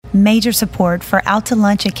Major support for Out to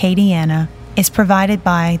Lunch Acadiana is provided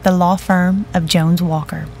by the law firm of Jones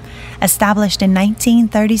Walker, established in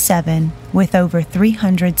 1937 with over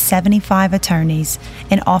 375 attorneys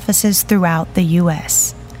in offices throughout the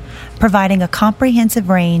U.S., providing a comprehensive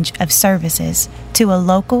range of services to a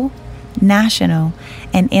local, national,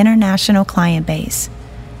 and international client base.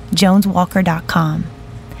 JonesWalker.com.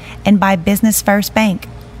 And by Business First Bank,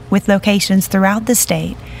 with locations throughout the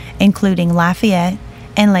state, including Lafayette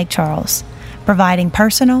and Lake Charles, providing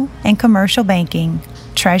personal and commercial banking,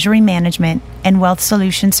 treasury management, and wealth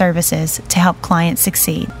solution services to help clients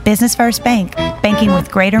succeed. Business First Bank, banking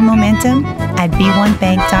with greater momentum at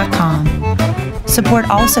b1bank.com. Support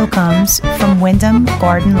also comes from Wyndham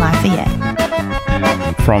Garden Lafayette.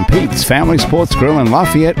 From Pete's Family Sports Grill in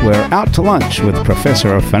Lafayette, we're out to lunch with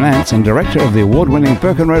Professor of Finance and Director of the award-winning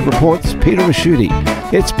Berken Road Reports, Peter Ricchiuti.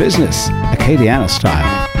 It's business, Acadiana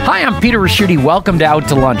style. Hi, I'm Peter Ricchiuti. Welcome to Out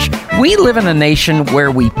to Lunch. We live in a nation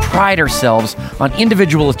where we pride ourselves on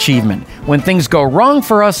individual achievement. When things go wrong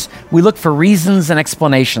for us, we look for reasons and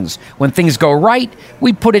explanations. When things go right,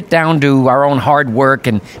 we put it down to our own hard work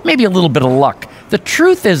and maybe a little bit of luck. The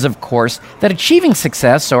truth is, of course, that achieving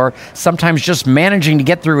success, or sometimes just managing to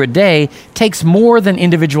get through a day, takes more than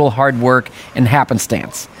individual hard work and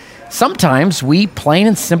happenstance. Sometimes we plain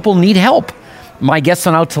and simple need help. My guests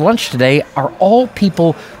on Out to Lunch today are all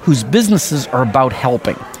people whose businesses are about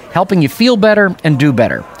helping you feel better and do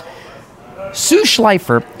better. Sue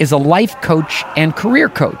Schleifer is a life coach and career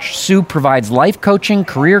coach. Sue provides life coaching,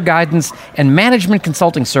 career guidance, and management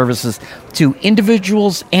consulting services to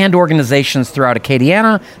individuals and organizations throughout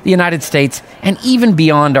Acadiana, the United States, and even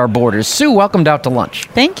beyond our borders. Sue, welcome to Out to Lunch.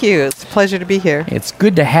 Thank you. It's a pleasure to be here. It's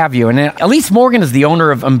good to have you. And Elise Morgan is the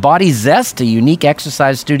owner of Embody Zest, a unique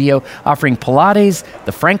exercise studio offering Pilates,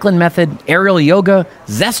 the Franklin Method, aerial yoga,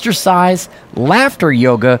 Zestercise, laughter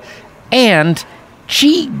yoga, and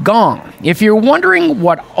Qigong. If you're wondering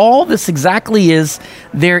what all this exactly is,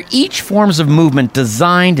 they're each forms of movement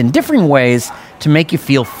designed in different ways to make you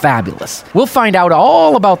feel fabulous. We'll find out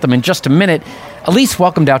all about them in just a minute. Elise,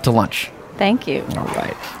 welcome to Out to Lunch. Thank you. All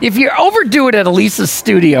right. If you overdo it at Elise's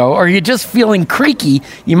studio or you're just feeling creaky,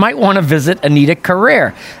 you might want to visit Anita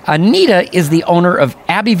Carrere. Anita is the owner of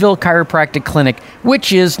Abbeville Chiropractic Clinic,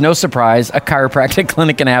 which is, no surprise, a chiropractic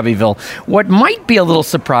clinic in Abbeville. What might be a little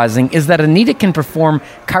surprising is that Anita can perform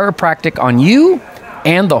chiropractic on you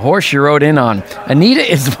and the horse you rode in on. Anita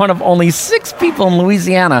is one of only 6 people in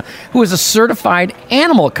Louisiana who is a certified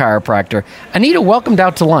animal chiropractor. Anita, welcome to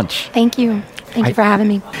Out to Lunch. Thank you. Thank you for having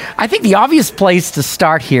me. I think the obvious place to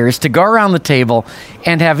start here is to go around the table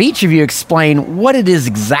and have each of you explain what it is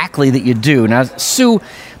exactly that you do. Now, Sue,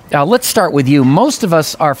 let's start with you. Most of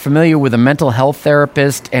us are familiar with a mental health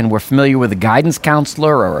therapist, and we're familiar with a guidance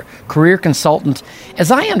counselor or a career consultant.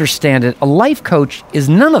 As I understand it, a life coach is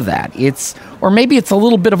none of that. Or maybe it's a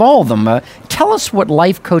little bit of all of them. Tell us what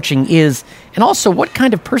life coaching is, and also what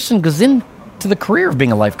kind of person goes into the career of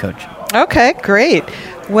being a life coach. Okay, great.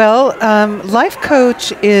 Well, life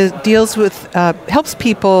coach deals with helps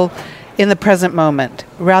people in the present moment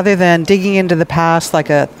rather than digging into the past like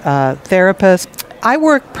a therapist. I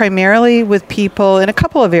work primarily with people in a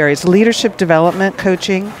couple of areas. Leadership development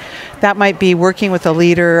coaching. That might be working with a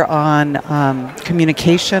leader on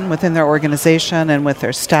communication within their organization and with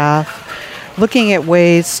their staff, looking at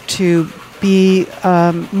ways to be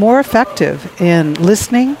more effective in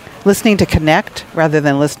listening to connect rather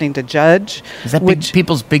than listening to judge. Is that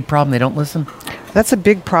people's big problem? They don't listen? That's a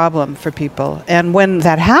big problem for people. And when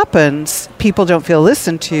that happens, people don't feel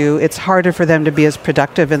listened to. It's harder for them to be as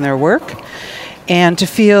productive in their work and to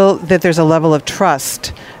feel that there's a level of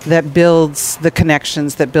trust that builds the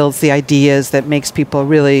connections, that builds the ideas, that makes people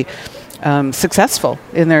really successful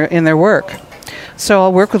in their work. So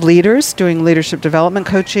I'll work with leaders doing leadership development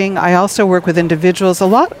coaching. I also work with individuals a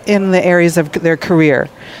lot in the areas of their career.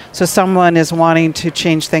 So someone is wanting to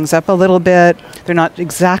change things up a little bit. They're not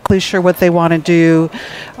exactly sure what they want to do.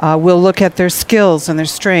 We'll look at their skills and their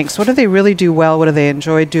strengths. What do they really do well? What do they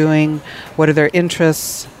enjoy doing? What are their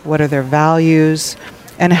interests? What are their values?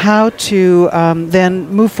 And how to then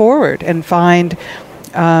move forward and find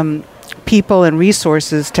people and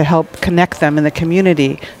resources to help connect them in the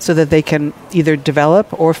community so that they can either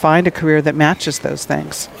develop or find a career that matches those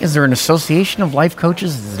things. Is there an association of life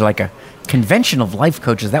coaches? Is there like a convention of life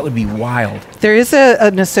coaches? That would be wild. There is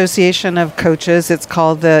an association of coaches. It's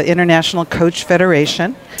called the International Coach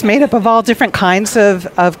Federation. It's made up of all different kinds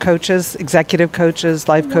of coaches, executive coaches,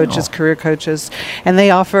 life coaches, career coaches, and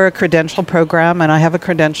they offer a credential program, and I have a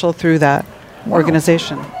credential through that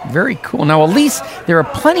organization. Very cool. Now, Elise, there are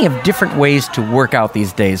plenty of different ways to work out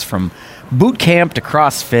these days, from boot camp to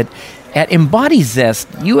CrossFit. At Embody Zest,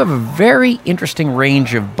 you have a very interesting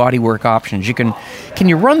range of bodywork options. Can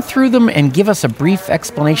you run through them and give us a brief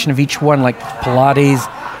explanation of each one, like Pilates,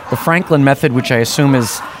 the Franklin method, which I assume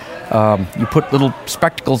is you put little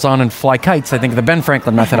spectacles on and fly kites. I think the Ben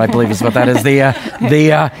Franklin method, I believe, is what that is.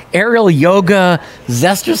 The aerial yoga,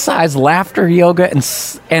 Zestercise, laughter yoga,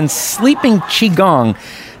 and sleeping qigong.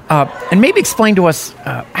 And maybe explain to us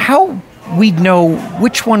how we'd know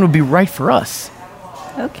which one would be right for us.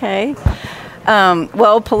 Okay.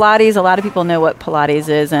 Well, Pilates, a lot of people know what Pilates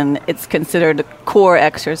is, and it's considered a core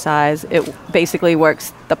exercise. It basically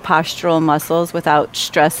works the postural muscles without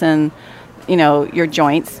stressing, your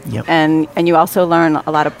joints. Yep. And you also learn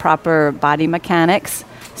a lot of proper body mechanics,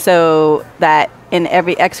 so that in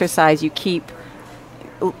every exercise you keep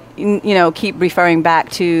referring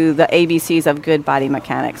back to the ABCs of good body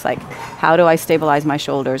mechanics, like how do I stabilize my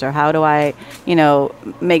shoulders, or how do I,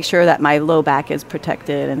 make sure that my low back is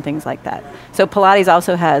protected and things like that. So Pilates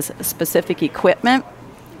also has specific equipment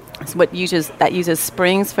that uses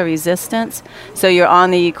springs for resistance. So you're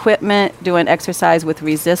on the equipment doing exercise with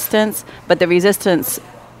resistance, but the resistance,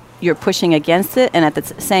 you're pushing against it, and at the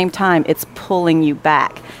same time it's pulling you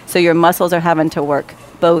back. So your muscles are having to work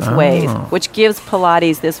both ways, which gives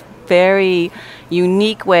Pilates this very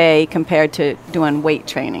unique way compared to doing weight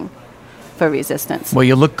training for resistance. Well,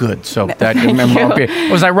 you look good, so that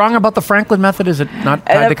was I wrong about the Franklin method? Is it not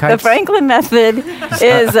tied to kites? The Franklin method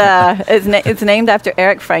is it's named after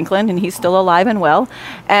Eric Franklin, and he's still alive and well.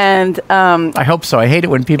 And I hope so. I hate it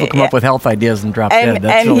when people come up with health ideas and drop dead.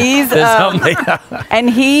 That's and he's and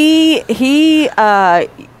he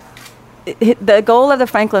the goal of the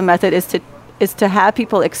Franklin method is to have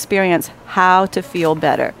people experience how to feel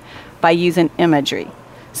better by using imagery.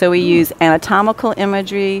 So we use anatomical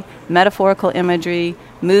imagery, metaphorical imagery,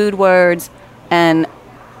 mood words, and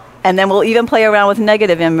then we'll even play around with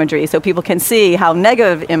negative imagery so people can see how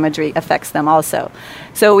negative imagery affects them also.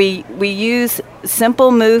 So we use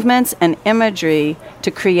simple movements and imagery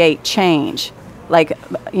to create change, like,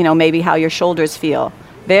 maybe how your shoulders feel.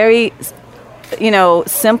 Very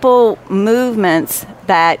simple movements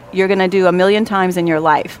that you're going to do 1,000,000 times in your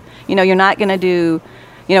life. You're not going to do,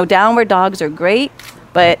 downward dogs are great,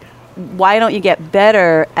 but why don't you get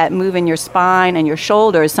better at moving your spine and your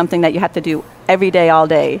shoulders, something that you have to do every day, all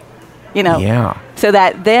day, Yeah. So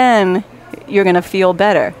that then you're going to feel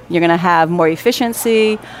better. You're going to have more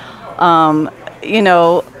efficiency,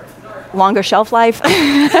 longer shelf life.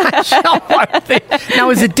 Now,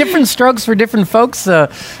 is it different strokes for different folks?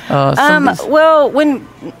 Well, when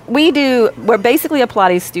we're basically a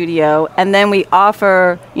Pilates studio, and then we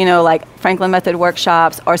offer, like Franklin Method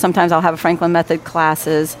workshops, or sometimes I'll have Franklin Method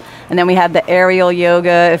classes, and then we have the aerial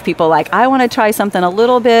yoga. If people I want to try something a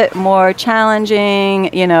little bit more challenging,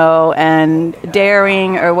 and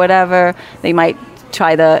daring or whatever, they might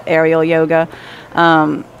try the aerial yoga.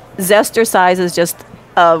 Zestercise is just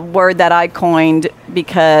a word that I coined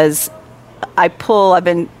because I've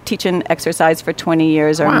been teaching exercise for 20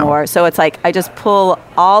 years or more. So it's like I just pull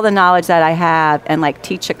all the knowledge that I have and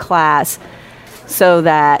teach a class so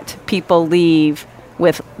that people leave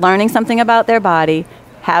with learning something about their body,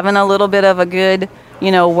 having a little bit of a good,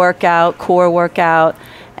 workout, core workout,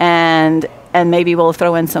 and maybe we'll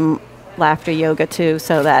throw in some laughter yoga too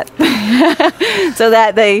so that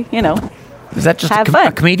they, Is that just have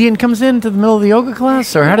a comedian comes into the middle of the yoga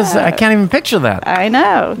class? Or how does that? I can't even picture that. I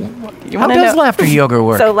know. How does laughter yoga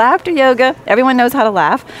work? So laughter yoga, everyone knows how to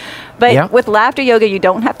laugh. But with laughter yoga, you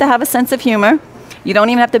don't have to have a sense of humor. You don't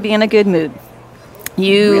even have to be in a good mood.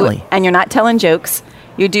 Really? And you're not telling jokes.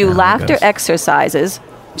 You do laughter exercises,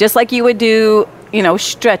 just like you would do,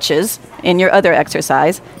 stretches in your other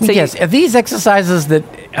exercise. So yes. Are these exercises that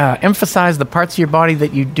emphasize the parts of your body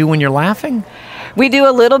that you do when you're laughing? We do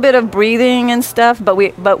a little bit of breathing and stuff, but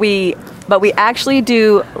we actually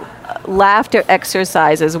do laughter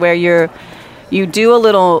exercises where you do a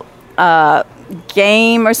little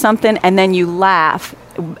game or something, and then you laugh,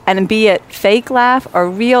 and be it fake laugh or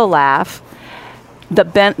real laugh,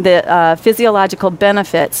 the physiological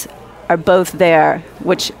benefits are both there.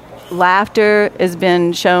 Which laughter has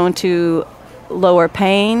been shown to lower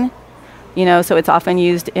pain, so it's often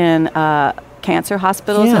used in cancer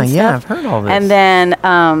hospitals and stuff. Yeah, I've heard all this. And then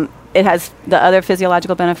it has the other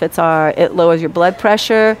physiological benefits are it lowers your blood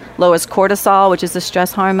pressure, lowers cortisol, which is the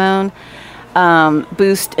stress hormone,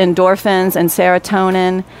 boost endorphins and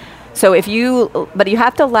serotonin. So but you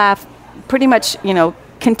have to laugh pretty much,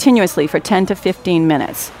 continuously for 10 to 15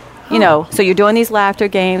 minutes. So you're doing these laughter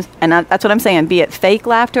games, and that's what I'm saying. Be it fake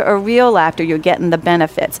laughter or real laughter, you're getting the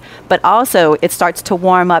benefits. But also, it starts to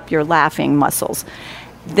warm up your laughing muscles.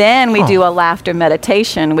 Then we do a laughter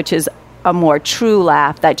meditation, which is a more true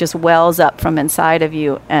laugh that just wells up from inside of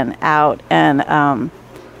you and out. And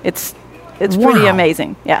it's pretty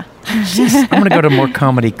amazing. Yeah. I'm going to go to more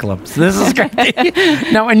comedy clubs. This is great.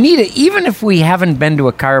 Now, Anita, even if we haven't been to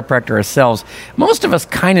a chiropractor ourselves, most of us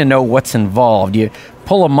kind of know what's involved. You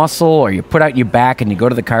pull a muscle or you put out your back and you go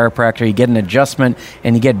to the chiropractor, you get an adjustment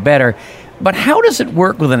and you get better. But how does it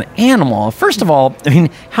work with an animal? First of all, I mean,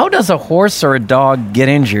 how does a horse or a dog get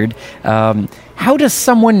injured? How does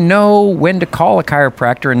someone know when to call a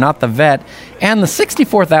chiropractor and not the vet? And the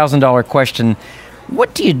 $64,000 question,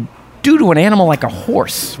 what do you do to an animal like a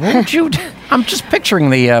horse? What would you do? I'm just picturing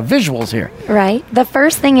the visuals here. Right. The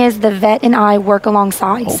first thing is the vet and I work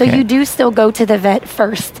alongside. Okay. So you do still go to the vet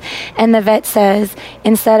first. And the vet says,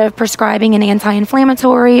 instead of prescribing an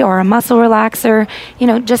anti-inflammatory or a muscle relaxer,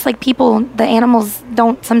 just like people, the animals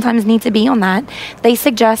don't sometimes need to be on that. They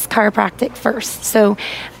suggest chiropractic first. So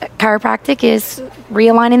chiropractic is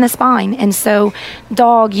realigning the spine. And so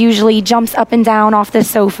dog usually jumps up and down off the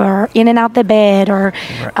sofa or in and out the bed. Or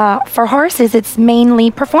for horses, it's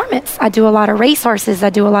mainly performance. I do a lot of race horses. I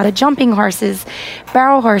do a lot of jumping horses,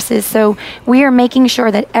 barrel horses. So we are making sure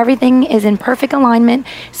that everything is in perfect alignment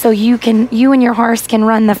so you and your horse can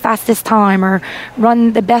run the fastest time or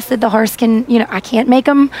run the best that the horse can. I can't make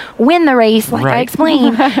them win the race like I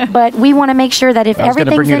explained, but we want to make sure that if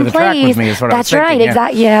everything's in place, that's right.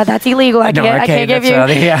 Exactly. Yeah, that's illegal. I can't give you.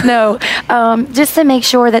 No, just to make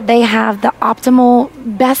sure that they have the optimal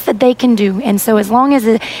best that they can do. And so as long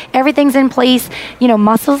as everything's in place,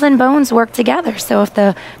 muscles and bones work together. So if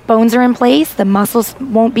the bones are in place, the muscles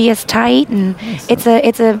won't be as tight, and it's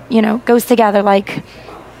a goes together like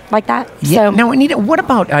that. Yeah. So now, Anita, what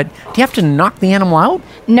about, do you have to knock the animal out?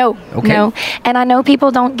 No. Okay. No. And I know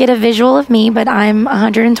people don't get a visual of me, but I'm a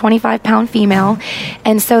 125-pound female.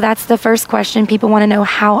 And so that's the first question. People want to know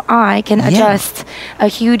how I can adjust a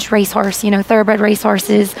huge racehorse, thoroughbred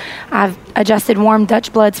racehorses. I've adjusted warm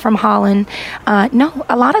Dutch bloods from Holland. No,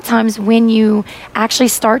 a lot of times when you actually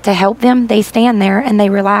start to help them, they stand there and they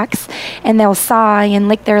relax and they'll sigh and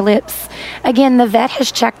lick their lips. Again, the vet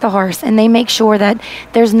has checked the horse and they make sure that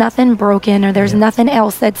there's nothing broken or there's nothing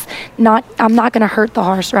else I'm not going to hurt the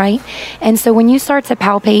horse, right? And so when you start to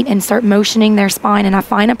palpate and start motioning their spine and I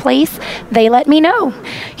find a place, they let me know.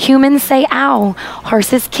 Humans say, ow.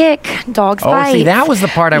 Horses kick. Dogs bite. Oh, see, that was the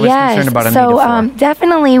part I was concerned about Anita for.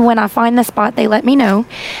 Definitely when I find the spot, they let me know.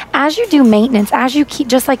 As you do maintenance, as you keep,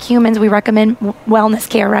 just like humans, we recommend wellness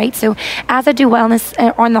care, right? So as I do wellness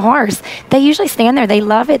on the horse, they usually stand there. They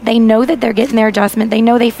love it. They know that they're getting their adjustment. They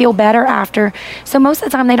know they feel better after. So most of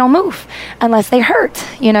the time they don't move unless they hurt,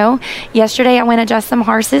 Yesterday I went to adjust some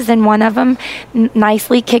horses and one of them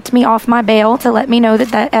nicely kicked me off my bail to let me know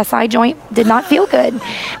that the SI joint did not feel good.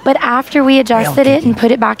 But after we adjusted it and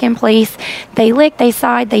put it back in place, they lick, they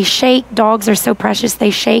sigh, they shake. Dogs are so precious.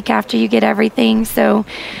 They shake after you get everything. So,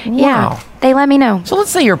 they let me know. So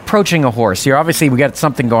let's say you're approaching a horse. We got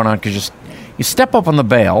something going on because you step up on the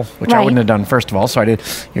bail, which I wouldn't have done first of all, so I did.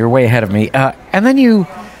 You're way ahead of me. And then you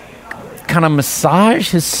kind of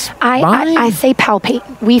massage his spine? I say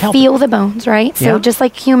palpate. We feel the bones, right? So just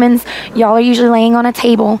like humans, y'all are usually laying on a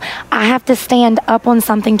table. I have to stand up on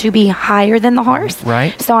something to be higher than the horse.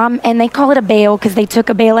 Right. So and they call it a bale because they took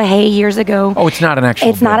a bale of hay years ago. Oh, it's not an actual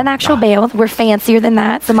It's not an actual bale. We're fancier than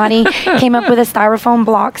that. Somebody came up with a styrofoam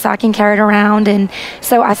block so I can carry it around. And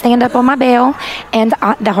so I stand up on my bale and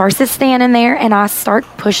the horse is standing there and I start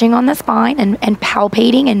pushing on the spine and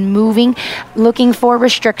palpating and moving, looking for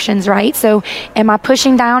restrictions, right? So am I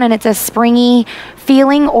pushing down and it's a springy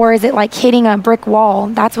feeling or is it like hitting a brick wall?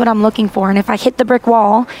 That's what I'm looking for. And if I hit the brick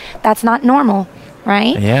wall, that's not normal,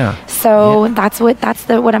 right? Yeah. So that's what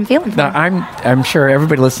I'm feeling for. Now, I'm sure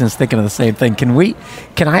everybody listening is thinking of the same thing. Can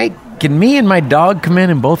me and my dog come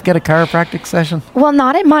in and both get a chiropractic session? Well,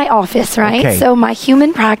 not at my office, right? Okay. So my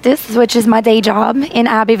human practice, which is my day job in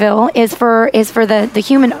Abbeville, is for the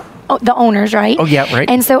human the owners, right? Oh, yeah, right.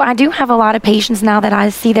 And so I do have a lot of patients now that I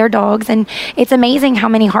see their dogs, and it's amazing how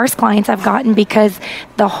many horse clients I've gotten because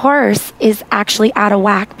the horse is actually out of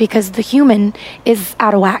whack because the human is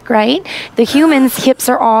out of whack, right? The human's hips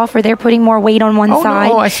are off or they're putting more weight on one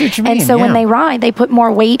side. Oh, I see what you mean. And so when they ride, they put more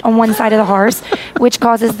weight on one side of the horse, which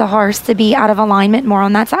causes the horse to be out of alignment more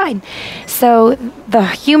on that side. So the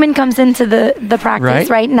human comes into the practice,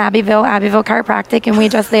 right, in Abbeville Chiropractic, and we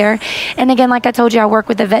adjust there. And again, like I told you, I work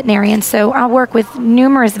with the veterinarian veterinarian. So I work with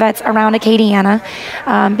numerous vets around Acadiana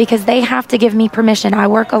because they have to give me permission. I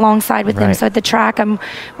work alongside with them. So at the track, I'm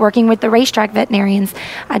working with the racetrack veterinarians.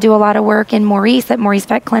 I do a lot of work in Maurice at Maurice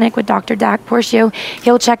Vet Clinic with Dr. Dak Porcio.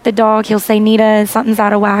 He'll check the dog. He'll say, Nita, something's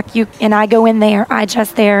out of whack. And I go in there. I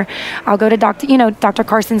adjust there. I'll go to Dr.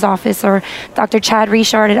 Carson's office or Dr. Chad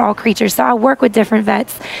Richard at All Creatures. So I work with different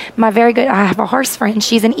vets. I have a horse friend.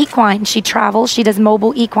 She's an equine. She travels. She does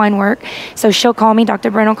mobile equine work. So she'll call me.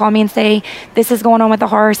 Dr. Brent will call me and say, this is going on with the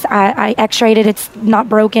horse. I x-rayed it. It's not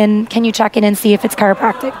broken. Can you check it and see if it's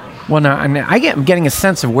chiropractic? Well, now, I'm getting a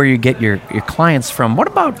sense of where you get your clients from. What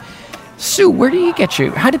about Sue? Where do you get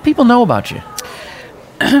you? How do people know about you?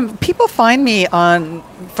 People find me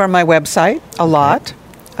from my website a lot.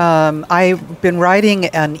 I've been writing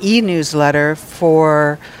an e-newsletter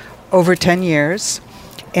for over 10 years,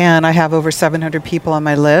 and I have over 700 people on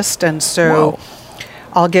my list. And so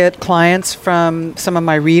I'll get clients from some of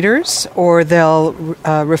my readers, or they'll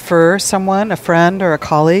refer someone, a friend or a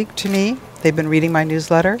colleague, to me. They've been reading my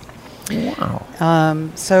newsletter.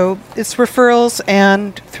 Wow. So it's referrals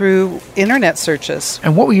and through internet searches.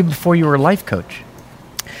 And what were you before you were a life coach?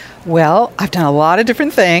 Well, I've done a lot of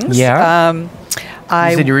different things. Yeah.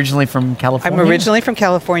 You said you're originally from California? I'm originally from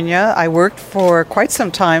California. I worked for quite some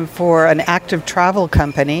time for an active travel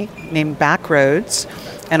company named Backroads,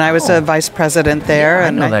 and I was a vice president there. Yeah, I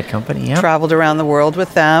and know that company. Yeah. Traveled around the world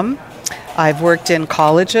with them. I've worked in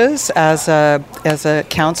colleges as a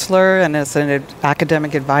counselor and as an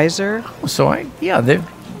academic advisor. So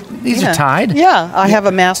these are tied. Yeah, I have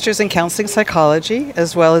a master's in counseling psychology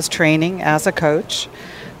as well as training as a coach.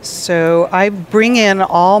 So I bring in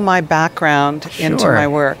all my background into my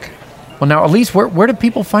work. Well, now, Elise, where do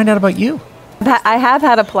people find out about you? I have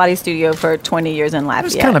had a Pilates studio for 20 years in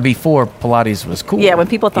Lafayette. It was kind of before Pilates was cool. Yeah, when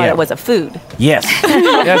people thought it was a food. Yes,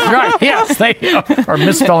 that's right. Yes, or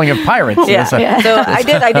misspelling of pirates. Yeah. So I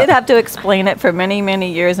did have to explain it for many,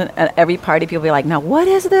 many years. And at every party, people would be like, "Now, what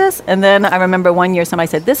is this?" And then I remember one year somebody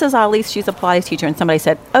said, "This is Elise. She's a Pilates teacher." And somebody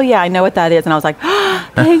said, "Oh yeah, I know what that is." And I was like, oh,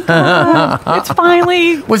 "Thank God, it's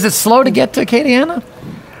finally." Was it slow to get to Acadiana?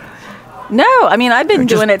 No, I mean I've been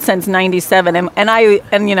doing it since '97,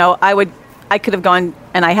 I could have gone,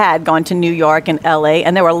 and I had gone to New York and LA,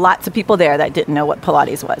 and there were lots of people there that didn't know what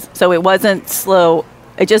Pilates was. So it wasn't slow.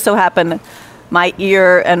 It just so happened my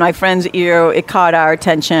ear and my friend's ear, it caught our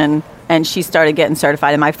attention, and she started getting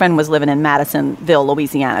certified. And my friend was living in Madisonville,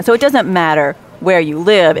 Louisiana. So it doesn't matter where you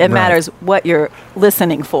live. It matters what you're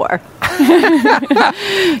listening for.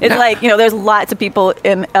 It's like, there's lots of people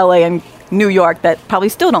in LA and New York that probably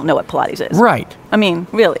still don't know what Pilates is. Right. I mean,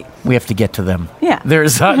 really. We have to get to them. Yeah.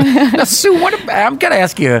 There's now, Sue, I'm going to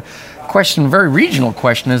ask you a question, a very regional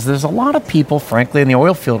question, is there's a lot of people, frankly, in the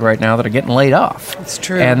oil field right now that are getting laid off. It's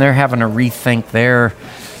true. And they're having to rethink their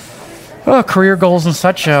career goals and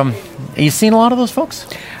such. Are you seeing a lot of those folks?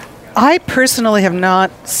 I personally have not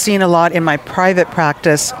seen a lot in my private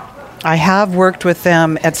practice. I have worked with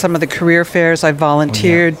them at some of the career fairs. I've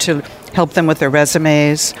volunteered to help them with their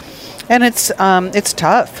resumes. And it's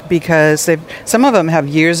tough because some of them have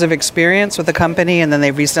years of experience with the company, and then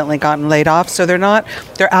they've recently gotten laid off. So they're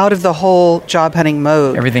out of the whole job hunting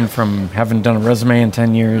mode. Everything from haven't done a resume in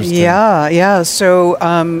 10 years. Yeah. So,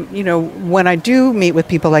 when I do meet with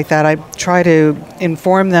people like that, I try to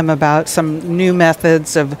inform them about some new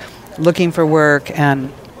methods of looking for work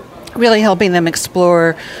and really helping them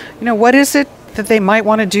explore, what is it that they might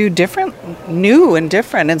want to do new and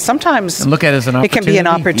different. And sometimes look at it as an opportunity. It can be an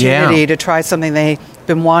opportunity to try something they've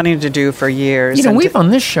been wanting to do for years. We've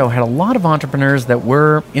on this show had a lot of entrepreneurs that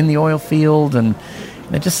were in the oil field and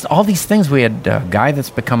just all these things. We had a guy that's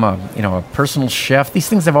become a personal chef. These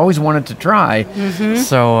things I've always wanted to try. Mm-hmm.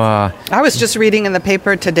 So I was just reading in the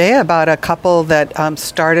paper today about a couple that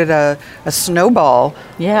started a snowball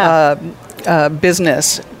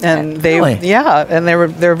business, and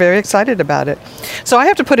they're very excited about it. So I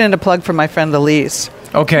have to put in a plug for my friend Elise,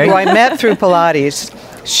 who I met through Pilates.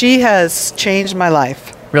 She has changed my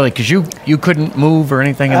life. Really, because you couldn't move or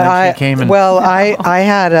anything, and then she came and I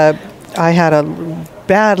had a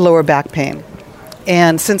bad lower back pain,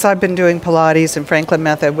 and since I've been doing Pilates and Franklin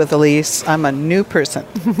Method with Elise, I'm a new person.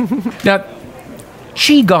 Now,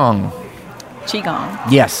 Qigong.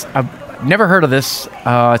 Yes. Never heard of this.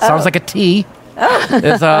 It sounds like a tea.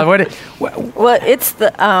 It's, well, it's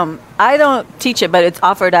the I don't teach it, but it's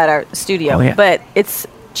offered at our studio. Oh, yeah. But it's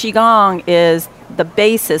Qigong is the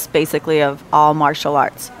basis, basically, of all martial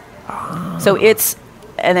arts. Oh. So it's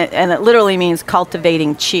and it literally means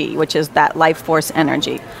cultivating qi, which is that life force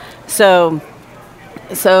energy. So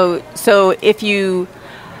if you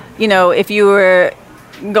were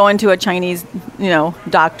going to a Chinese,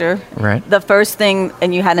 doctor, Right. the first thing,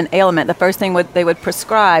 and you had an ailment, the first thing they would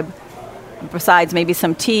prescribe, besides maybe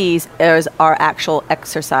some teas, are actual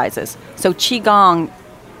exercises. So Qigong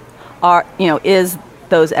is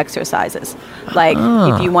those exercises. Like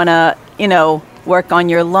if you want to, work on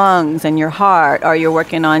your lungs and your heart, or you're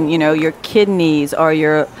working on, your kidneys, or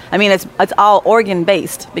it's all organ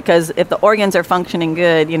based, because if the organs are functioning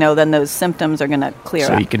good, then those symptoms are going to clear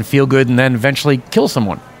So up. you can feel good and then eventually kill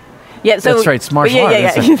someone. Yeah, so That's right, it's martial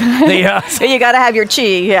art. So you got to have your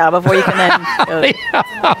chi, before you can then.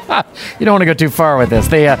 You don't want to go too far with this.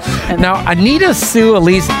 Now, Anita Sue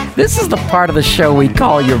Elise, this is the part of the show we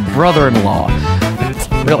call your brother-in-law.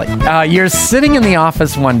 Really. You're sitting in the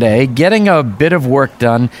office one day, getting a bit of work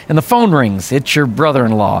done, and the phone rings. It's your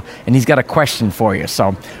brother-in-law, and he's got a question for you. So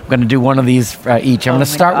I'm going to do one of these each. I'm going to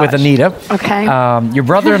start with Anita. Okay. Your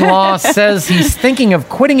brother-in-law says he's thinking of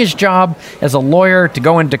quitting his job as a lawyer to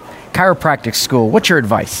go into chiropractic school. What's your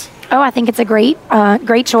advice? Oh, I think it's a great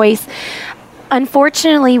choice.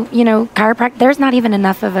 Unfortunately, chiropractic, there's not even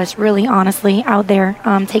enough of us, really, honestly, out there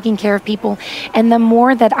taking care of people. And the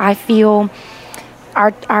more that I feel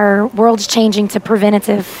our world's changing to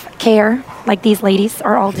preventative care, like these ladies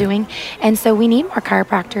are all doing. And so we need more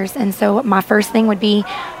chiropractors. And so my first thing would be,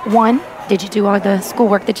 1, did you do all the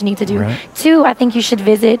schoolwork that you need to do? Right. 2, I think you should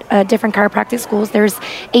visit different chiropractic schools. There's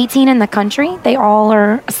 18 in the country. They all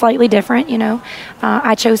are slightly different,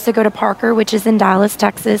 I chose to go to Parker, which is in Dallas,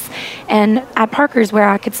 Texas. And at Parker's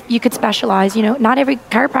where you could specialize. Not every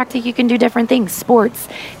chiropractic, you can do different things. Sports,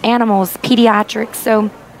 animals, pediatrics. So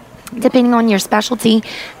depending on your specialty,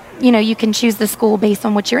 you can choose the school based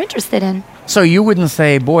on what you're interested in. So you wouldn't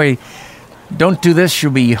say, boy, don't do this,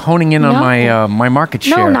 you'll be honing in on my market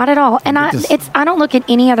share. No, not at all. And I don't look at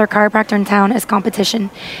any other chiropractor in town as competition.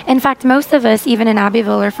 In fact, most of us, even in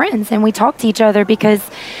Abbeville, are friends, and we talk to each other because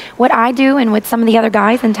what I do and what some of the other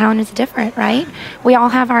guys in town is different, right? We all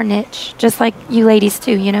have our niche, just like you ladies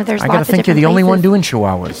too. There's lots of different I got to think you're the only one doing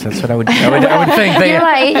chihuahuas. That's what I would think.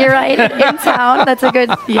 You're right. In town,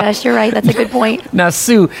 yes, you're right. That's a good point. Now,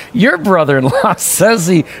 Sue, your brother-in-law says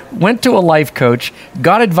he went to a life coach,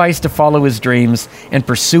 got advice to follow his dreams and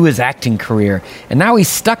pursue his acting career, and now he's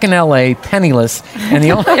stuck in LA penniless, and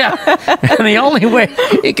the only way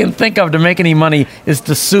he can think of to make any money is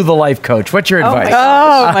to sue the life coach. What's your advice?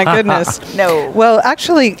 Oh my goodness. No. Well,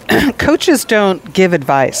 actually, coaches don't give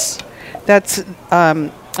advice. That's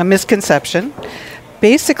a misconception.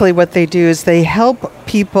 Basically, what they do is they help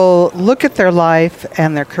people look at their life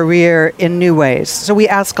and their career in new ways. So we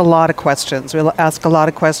ask a lot of questions. We'll ask a lot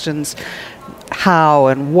of questions, how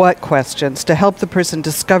and what questions, to help the person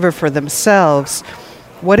discover for themselves,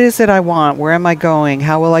 what is it I want? Where am I going?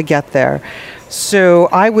 How will I get there? So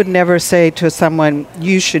I would never say to someone,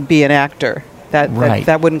 you should be an actor. That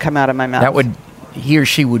wouldn't come out of my mouth. He or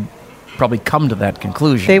she would probably come to that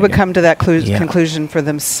conclusion. They would come to that conclusion for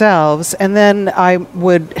themselves, and then I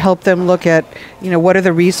would help them look at, what are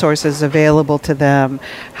the resources available to them?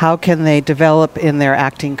 How can they develop in their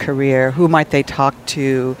acting career? Who might they talk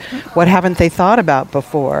to? What haven't they thought about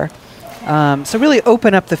before? So really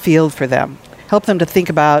open up the field for them. Help them to think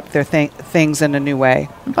about their things in a new way.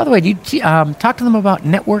 And by the way, do you talk to them about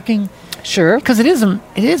networking? Sure. Because it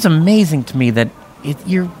is amazing to me that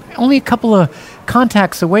you're only a couple of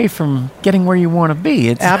contacts away from getting where you want to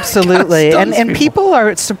be. Absolutely. And people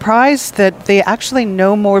are surprised that they actually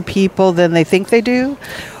know more people than they think they do,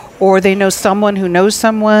 or they know someone who knows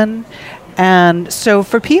someone. And so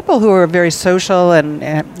for people who are very social and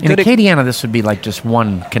in Acadiana, this would be like just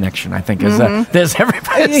one connection, I think. There's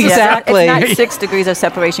everybody. Exactly. It's not 6 degrees of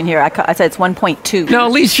separation here. I said it's 1.2. No,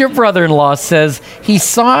 at least your brother-in-law says he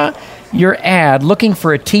saw your ad looking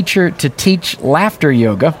for a teacher to teach laughter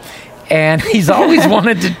yoga, and he's always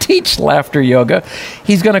wanted to teach laughter yoga.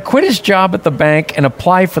 He's going to quit his job at the bank and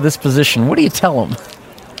apply for this position. What do you tell him?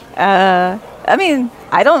 I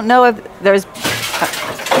don't know if there's...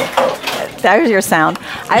 there's your sound.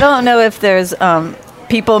 I don't know if there's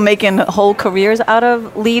people making whole careers out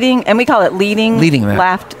of leading, and we call it leading. Leading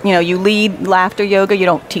that. You lead laughter yoga. You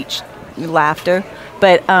don't teach laughter,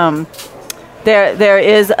 but there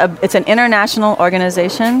is it's an international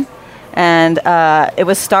organization, and it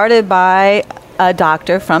was started by a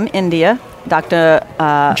doctor from India, Dr.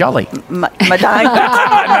 Jolly. Madan.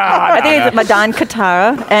 I think it's Madan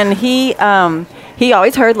Katara, and he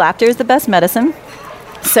always heard laughter is the best medicine.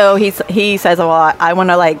 So he says, well, I want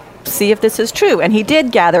to see if this is true. And he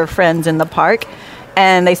did gather friends in the park,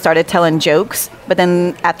 and they started telling jokes. But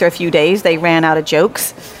then after a few days, they ran out of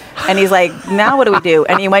jokes. And he's like, now what do we do?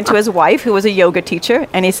 And he went to his wife, who was a yoga teacher,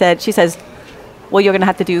 and she says, well, you're going to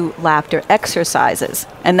have to do laughter exercises.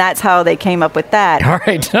 And that's how they came up with that. All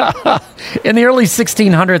right. In the early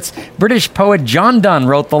 1600s, British poet John Donne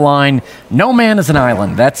wrote the line, "No man is an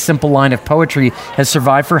island." That simple line of poetry has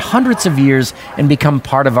survived for hundreds of years and become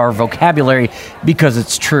part of our vocabulary because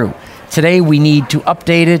it's true. Today, we need to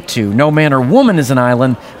update it to "no man or woman is an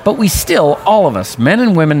island," but we still, all of us, men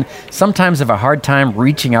and women, sometimes have a hard time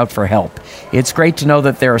reaching out for help. It's great to know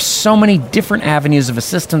that there are so many different avenues of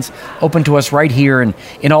assistance open to us right here and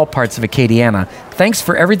in all parts of Acadiana. Thanks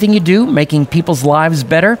for everything you do, making people's lives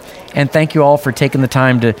better, and thank you all for taking the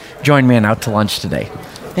time to join me on Out to Lunch today.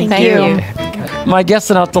 Thank you. My guests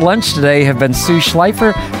on Out to Lunch today have been Sue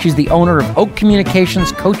Schleifer. She's the owner of Oak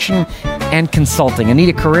Communications Coaching and Consulting.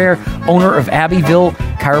 Anita Carrere, owner of Abbeville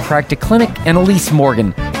Chiropractic Clinic. And Elise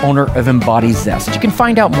Morgan, owner of Embody Zest. You can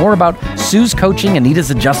find out more about Sue's coaching,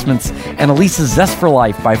 Anita's adjustments, and Elise's Zest for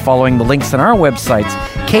Life by following the links on our websites,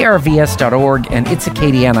 krvs.org and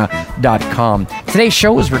itsacadiana.com. Today's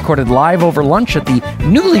show was recorded live over lunch at the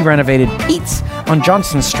newly renovated Pete's on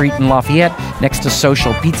Johnson Street in Lafayette, next to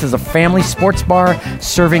Social. Pete's is a family sports bar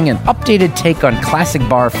serving an updated take on classic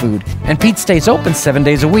bar food, and Pete's stays open 7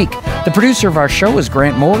 days a week. The producer of our show is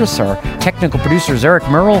Grant Morris, our technical producer is Eric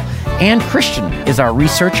Merrill, and Christian is our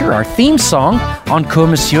researcher. Our theme song, Encore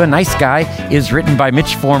Monsieur, Nice Guy, is written by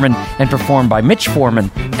Mitch Foreman and performed by Mitch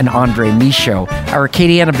Foreman and Andre Michaud. Our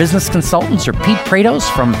Acadiana business consultants are Pete Prados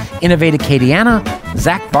from Innovate Acadiana,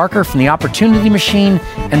 Zach Barker from The Opportunity Machine,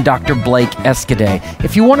 and Dr. Blake Escade.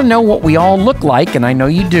 If you want to know what we all look like, and I know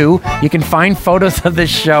you do, you can find photos of this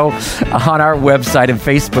show on our website and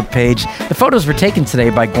Facebook page. The photos were taken today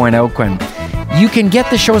by Gwen Oquin. You can get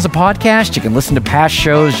the show as a podcast. You can listen to past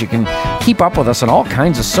shows. You can keep up with us on all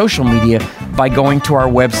kinds of social media by going to our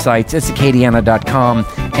websites, itsacadiana.com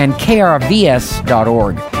and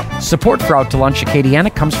krvs.org. Support for Out to Lunch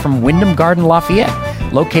Acadiana comes from Wyndham Garden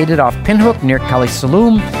Lafayette, located off Pinhook near Cali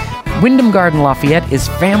Saloon. Wyndham Garden Lafayette is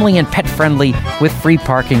family and pet friendly with free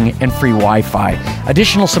parking and free Wi-Fi.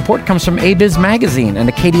 Additional support comes from ABiz Magazine and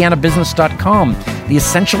AcadianaBusiness.com, the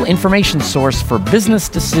essential information source for business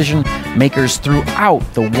decision makers throughout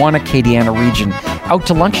the One Acadiana region. Out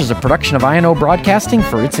to Lunch is a production of INO Broadcasting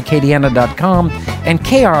for itsacadiana.com and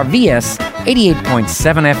KRVS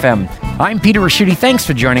 88.7 FM. I'm Peter Raschuti. Thanks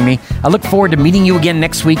for joining me. I look forward to meeting you again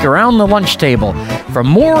next week around the lunch table for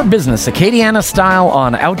more business Acadiana style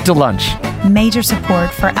on Out to Lunch. Major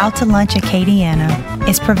support for Out to Lunch Acadiana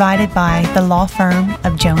is provided by the law firm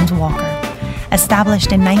of Jones Walker.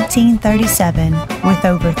 Established in 1937 with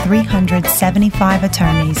over 375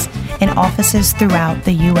 attorneys in offices throughout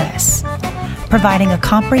the U.S., providing a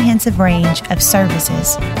comprehensive range of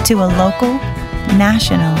services to a local,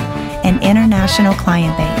 national, and international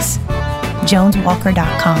client base.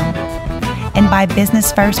 JonesWalker.com. And by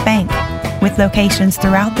Business First Bank, with locations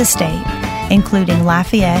throughout the state, including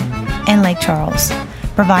Lafayette and Lake Charles,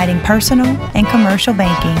 providing personal and commercial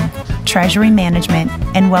banking, treasury management,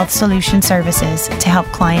 and wealth solution services to help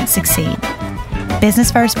clients succeed.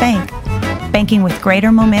 Business First Bank, banking with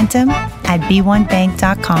greater momentum at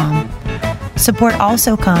b1bank.com. Support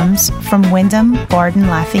also comes from Wyndham Garden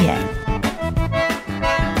Lafayette.